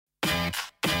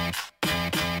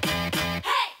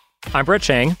I'm Brett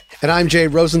Chang. And I'm Jay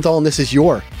Rosenthal, and this is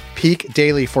your Peak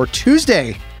Daily for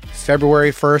Tuesday,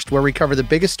 February 1st, where we cover the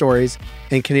biggest stories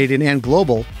in Canadian and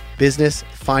global business,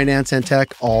 finance, and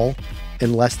tech, all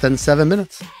in less than 7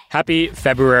 minutes. Happy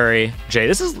February, Jay.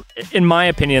 This is, in my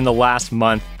opinion, the last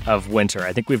month of winter.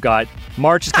 I think we've got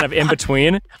March is kind of in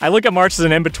between. I look at March as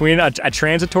an in-between, a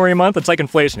transitory month. It's like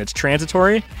inflation. It's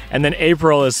transitory, and then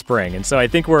April is spring. And so I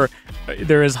think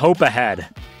there is hope ahead.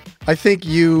 I think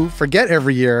you forget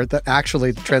every year that actually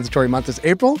the transitory month is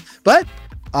April, but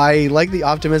I like the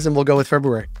optimism. We'll go with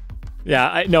February. Yeah,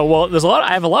 I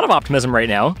have a lot of optimism right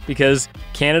now because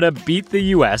Canada beat the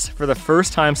US for the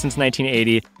first time since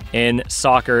 1980 in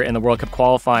soccer in the World Cup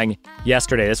qualifying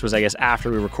yesterday. This was, I guess,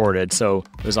 after we recorded, so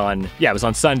it was on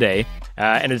Sunday,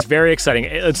 and it's very exciting.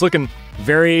 It's looking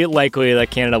very likely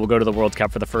that Canada will go to the World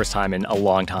Cup for the first time in a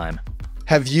long time.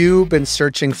 Have you been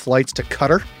searching flights to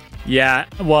Qatar? Yeah,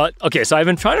 well, okay, so I've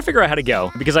been trying to figure out how to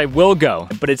go because I will go,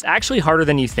 but it's actually harder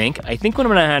than you think. I think what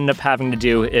I'm going to end up having to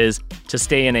do is to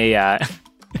stay in a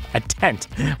tent,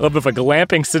 a little bit of a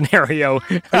glamping scenario.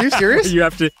 Are you serious? You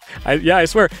have to, I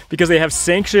swear, because they have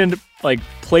sanctioned like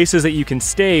places that you can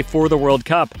stay for the World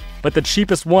Cup, but the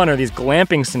cheapest one are these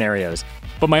glamping scenarios.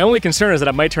 But my only concern is that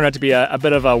it might turn out to be a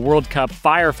bit of a World Cup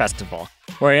fire festival,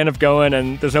 where I end up going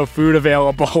and there's no food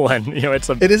available, and isn't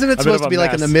it supposed to be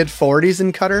like in the mid-40s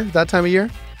in Qatar that time of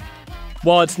year?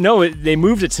 Well, they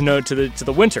moved it to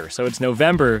the winter, so it's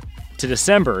November to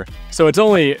December, so it's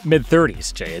only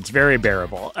mid-30s, Jay. It's very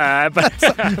bearable. But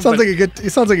it sounds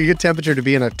like a good temperature to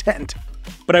be in a tent.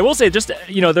 But I will say, just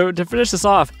to finish this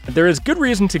off, there is good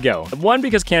reason to go. One,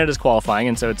 because Canada's qualifying,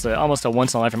 and so it's almost a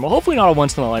once-in-a-lifetime. Well, hopefully not a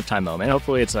once-in-a-lifetime moment.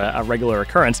 Hopefully it's a regular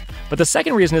occurrence. But the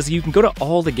second reason is you can go to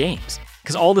all the games,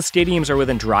 because all the stadiums are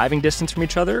within driving distance from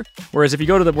each other. Whereas if you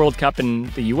go to the World Cup in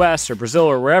the U.S. or Brazil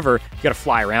or wherever, you got to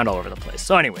fly around all over the place.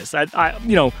 So anyways,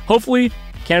 hopefully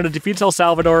Canada defeats El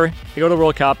Salvador, they go to the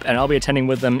World Cup, and I'll be attending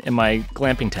with them in my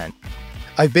glamping tent.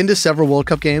 I've been to several World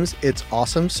Cup games. It's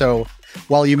awesome. So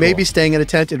while you may be staying in a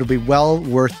tent, it'll be well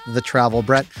worth the travel.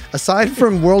 Brett, aside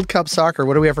from World Cup soccer,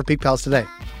 what do we have for Peak Pals today?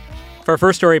 For our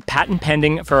first story, patent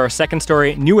pending. For our second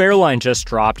story, new airline just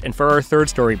dropped. And for our third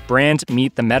story, brands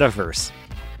meet the metaverse.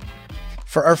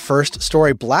 For our first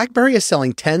story, Blackberry is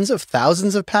selling tens of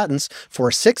thousands of patents for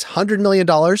 $600 million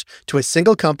to a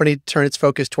single company to turn its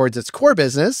focus towards its core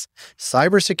business,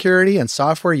 cybersecurity and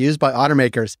software used by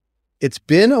automakers. It's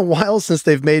been a while since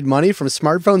they've made money from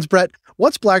smartphones. Brett,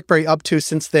 what's Blackberry up to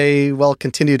since they,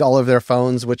 continued all of their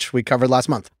phones, which we covered last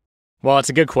month? Well, it's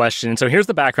a good question. So here's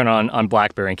the background on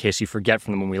Blackberry in case you forget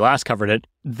from when we last covered it.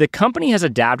 The company has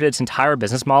adapted its entire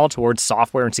business model towards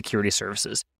software and security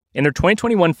services. In their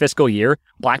 2021 fiscal year,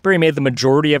 Blackberry made the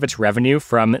majority of its revenue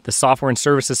from the software and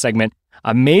services segment,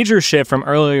 a major shift from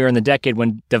earlier in the decade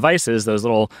when devices, those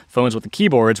little phones with the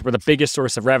keyboards, were the biggest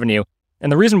source of revenue.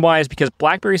 And the reason why is because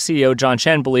BlackBerry CEO John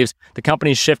Chen believes the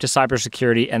company's shift to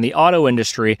cybersecurity and the auto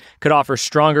industry could offer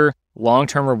stronger,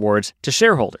 long-term rewards to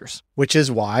shareholders. Which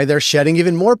is why they're shedding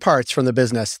even more parts from the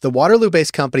business. The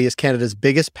Waterloo-based company is Canada's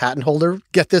biggest patent holder.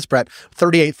 Get this, Brett,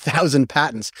 38,000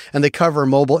 patents. And they cover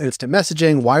mobile instant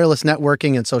messaging, wireless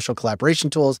networking, and social collaboration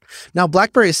tools. Now,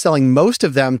 BlackBerry is selling most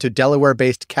of them to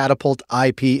Delaware-based Catapult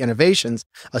IP Innovations,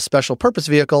 a special purpose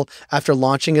vehicle, after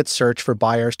launching its search for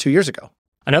buyers 2 years ago.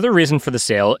 Another reason for the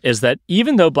sale is that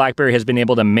even though BlackBerry has been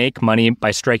able to make money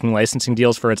by striking licensing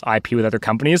deals for its IP with other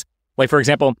companies, like for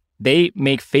example, they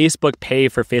make Facebook pay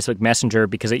for Facebook Messenger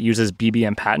because it uses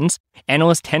BBM patents,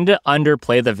 analysts tend to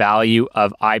underplay the value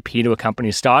of IP to a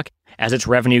company's stock as its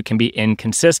revenue can be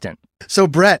inconsistent. So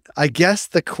Brett, I guess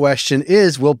the question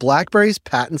is, will BlackBerry's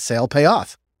patent sale pay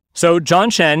off? So John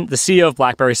Chen, the CEO of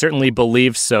BlackBerry, certainly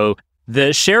believes so.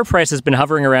 The share price has been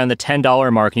hovering around the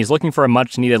 $10 mark, and he's looking for a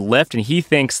much-needed lift, and he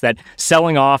thinks that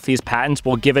selling off these patents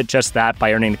will give it just that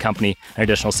by earning the company an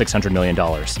additional $600 million.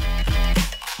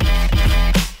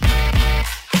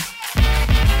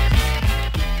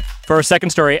 For our second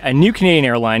story, a new Canadian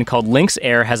airline called Lynx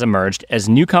Air has emerged as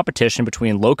new competition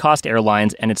between low-cost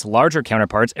airlines and its larger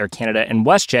counterparts, Air Canada and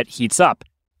WestJet, heats up.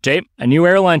 Jay, a new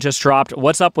airline just dropped.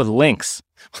 What's up with Lynx?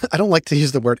 I don't like to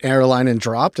use the word airline and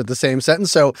dropped at the same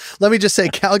sentence, so let me just say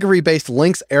Calgary-based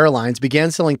Lynx Airlines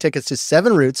began selling tickets to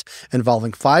 7 routes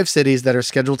involving 5 cities that are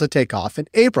scheduled to take off in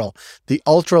April. The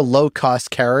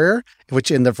ultra-low-cost carrier, which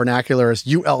in the vernacular is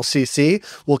ULCC,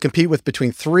 will compete with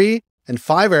between 3 and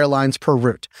 5 airlines per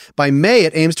route. By May,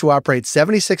 it aims to operate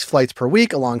 76 flights per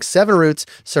week along 7 routes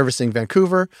servicing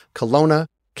Vancouver, Kelowna,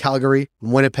 Calgary,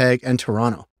 Winnipeg, and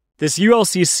Toronto. This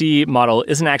ULCC model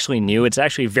isn't actually new. It's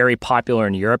actually very popular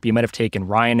in Europe. You might have taken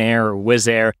Ryanair or Wizz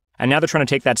Air, and now they're trying to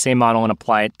take that same model and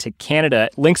apply it to Canada.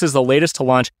 Lynx is the latest to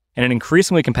launch and an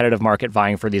increasingly competitive market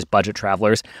vying for these budget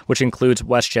travelers, which includes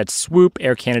WestJet's Swoop,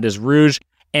 Air Canada's Rouge,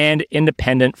 and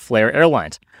independent Flair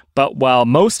Airlines. But while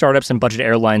most startups and budget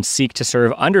airlines seek to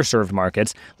serve underserved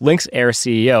markets, Lynx Air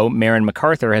CEO Maren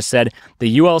MacArthur has said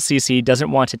the ULCC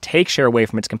doesn't want to take share away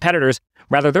from its competitors.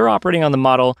 Rather, they're operating on the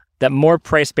model that more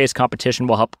price-based competition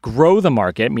will help grow the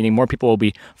market, meaning more people will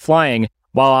be flying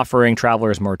while offering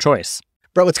travelers more choice.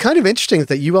 Bro, what's kind of interesting is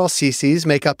that ULCCs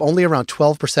make up only around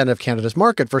 12% of Canada's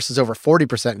market versus over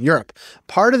 40% in Europe.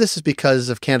 Part of this is because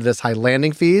of Canada's high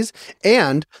landing fees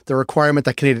and the requirement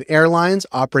that Canadian airlines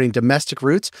operating domestic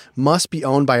routes must be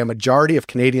owned by a majority of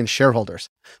Canadian shareholders.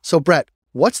 So, Brett,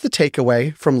 what's the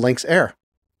takeaway from Lynx Air?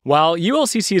 While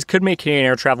ULCCs could make Canadian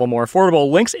air travel more affordable,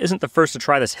 Lynx isn't the first to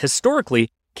try this. Historically,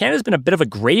 Canada's been a bit of a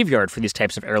graveyard for these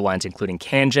types of airlines, including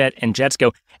CanJet and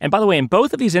Jetsco. And by the way, in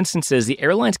both of these instances, the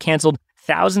airlines canceled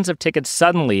thousands of tickets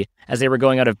suddenly as they were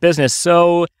going out of business.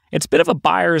 So it's a bit of a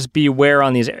buyer's beware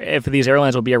on these if these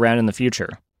airlines will be around in the future.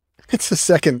 It's the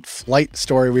second flight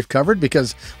story we've covered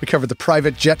because we covered the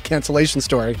private jet cancellation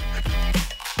story.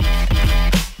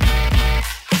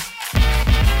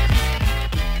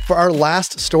 For our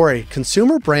last story,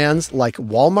 consumer brands like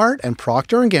Walmart and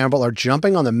Procter & Gamble are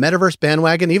jumping on the metaverse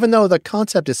bandwagon, even though the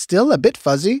concept is still a bit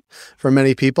fuzzy for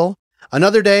many people.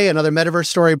 Another day, another metaverse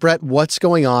story. Brett, what's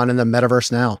going on in the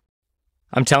metaverse now?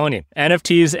 I'm telling you,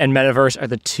 NFTs and metaverse are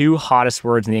the two hottest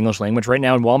words in the English language right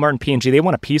now, and Walmart and P&G, they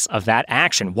want a piece of that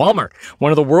action. Walmart,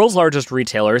 one of the world's largest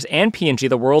retailers, and P&G,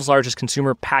 the world's largest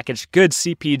consumer packaged goods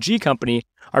CPG company,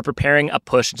 are preparing a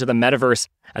push into the metaverse,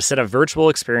 a set of virtual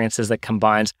experiences that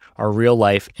combines our real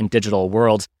life and digital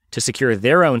worlds to secure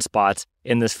their own spots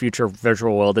in this future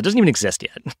virtual world that doesn't even exist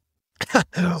yet.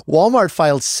 Walmart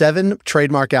filed 7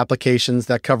 trademark applications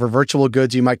that cover virtual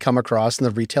goods you might come across in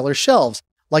the retailer's shelves,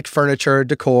 like furniture,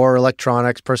 decor,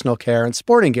 electronics, personal care, and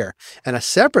sporting gear. And a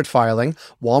separate filing,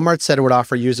 Walmart said it would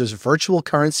offer users virtual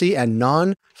currency and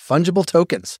non-fungible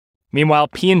tokens. Meanwhile,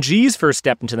 P&G's first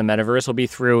step into the metaverse will be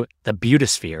through the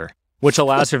Beautysphere, which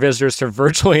allows for visitors to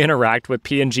virtually interact with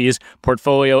P&G's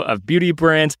portfolio of beauty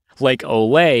brands like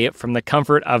Olay from the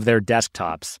comfort of their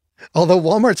desktops. Although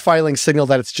Walmart's filings signal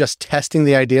that it's just testing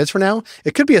the ideas for now,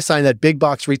 it could be a sign that big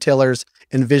box retailers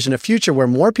envision a future where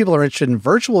more people are interested in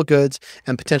virtual goods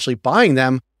and potentially buying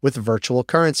them with virtual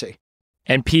currency.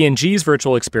 And P&G's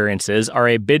virtual experiences are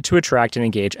a bid to attract and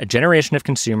engage a generation of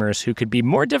consumers who could be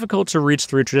more difficult to reach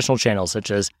through traditional channels such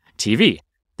as TV.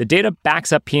 The data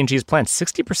backs up P&G's plan.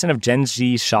 60% of Gen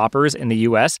Z shoppers in the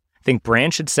US think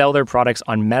brands should sell their products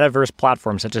on metaverse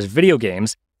platforms such as video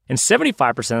games, and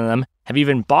 75% of them have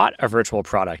even bought a virtual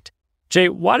product. Jay,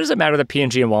 why does it matter that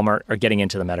P&G and Walmart are getting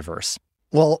into the metaverse?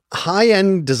 Well,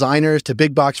 high-end designers to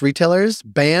big box retailers,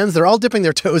 bands, they're all dipping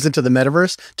their toes into the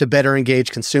metaverse to better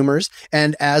engage consumers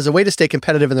and as a way to stay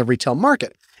competitive in the retail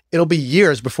market. It'll be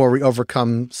years before we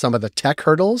overcome some of the tech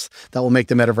hurdles that will make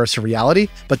the metaverse a reality,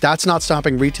 but that's not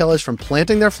stopping retailers from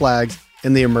planting their flags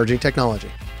in the emerging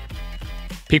technology.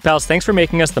 Peak Pals, thanks for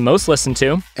making us the most listened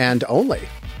to and only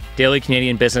daily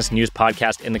Canadian business news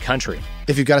podcast in the country.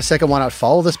 If you've got a second, why not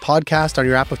follow this podcast on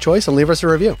your app of choice and leave us a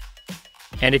review?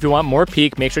 And if you want more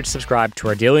Peak, make sure to subscribe to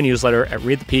our daily newsletter at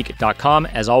readthepeak.com.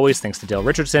 As always, thanks to Dale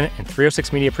Richardson and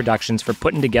 306 Media Productions for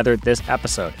putting together this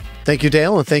episode. Thank you,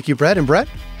 Dale, and thank you, Brett. And Brett,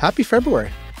 happy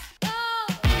February.